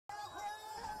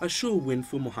A sure win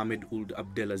for Mohamed Ould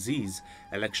Abdel Aziz.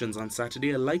 Elections on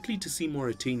Saturday are likely to see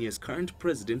Mauritania's current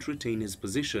president retain his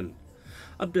position.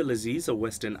 Abdel Aziz, a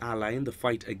Western ally in the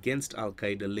fight against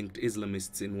Al-Qaeda-linked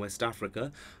Islamists in West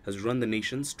Africa, has run the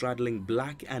nation straddling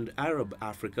black and Arab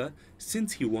Africa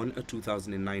since he won a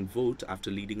 2009 vote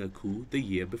after leading a coup the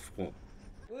year before.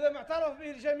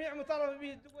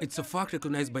 It's a fact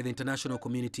recognized by the international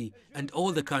community and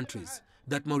all the countries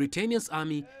that Mauritania's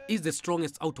army is the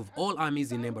strongest out of all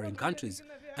armies in neighboring countries.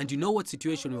 And you know what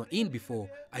situation we were in before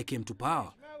I came to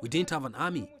power. We didn't have an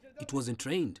army. It wasn't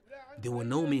trained. There were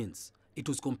no means. It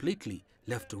was completely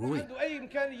left to ruin.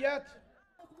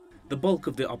 The bulk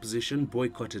of the opposition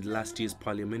boycotted last year's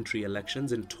parliamentary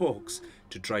elections, and talks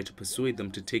to try to persuade them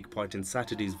to take part in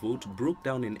Saturday's vote broke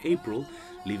down in April,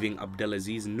 leaving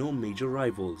Abdelaziz no major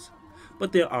rivals.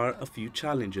 But there are a few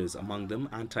challenges, among them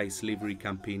anti-slavery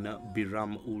campaigner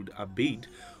Mohamed Ould Abdel,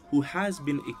 who has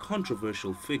been a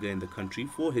controversial figure in the country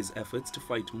for his efforts to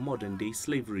fight modern-day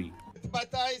slavery.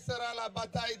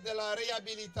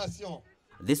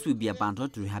 This will be a battle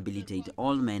to rehabilitate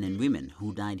all men and women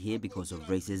who died here because of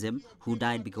racism, who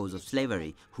died because of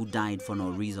slavery, who died for no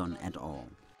reason at all.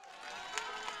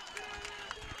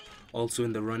 Also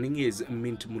in the running is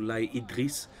Mint Moulay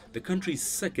Idriss, the country's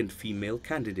second female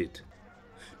candidate.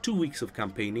 2 weeks of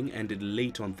campaigning ended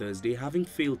late on Thursday, having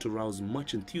failed to rouse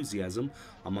much enthusiasm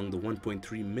among the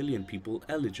 1.3 million people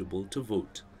eligible to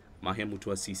vote. Mahia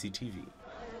Mutua, CCTV.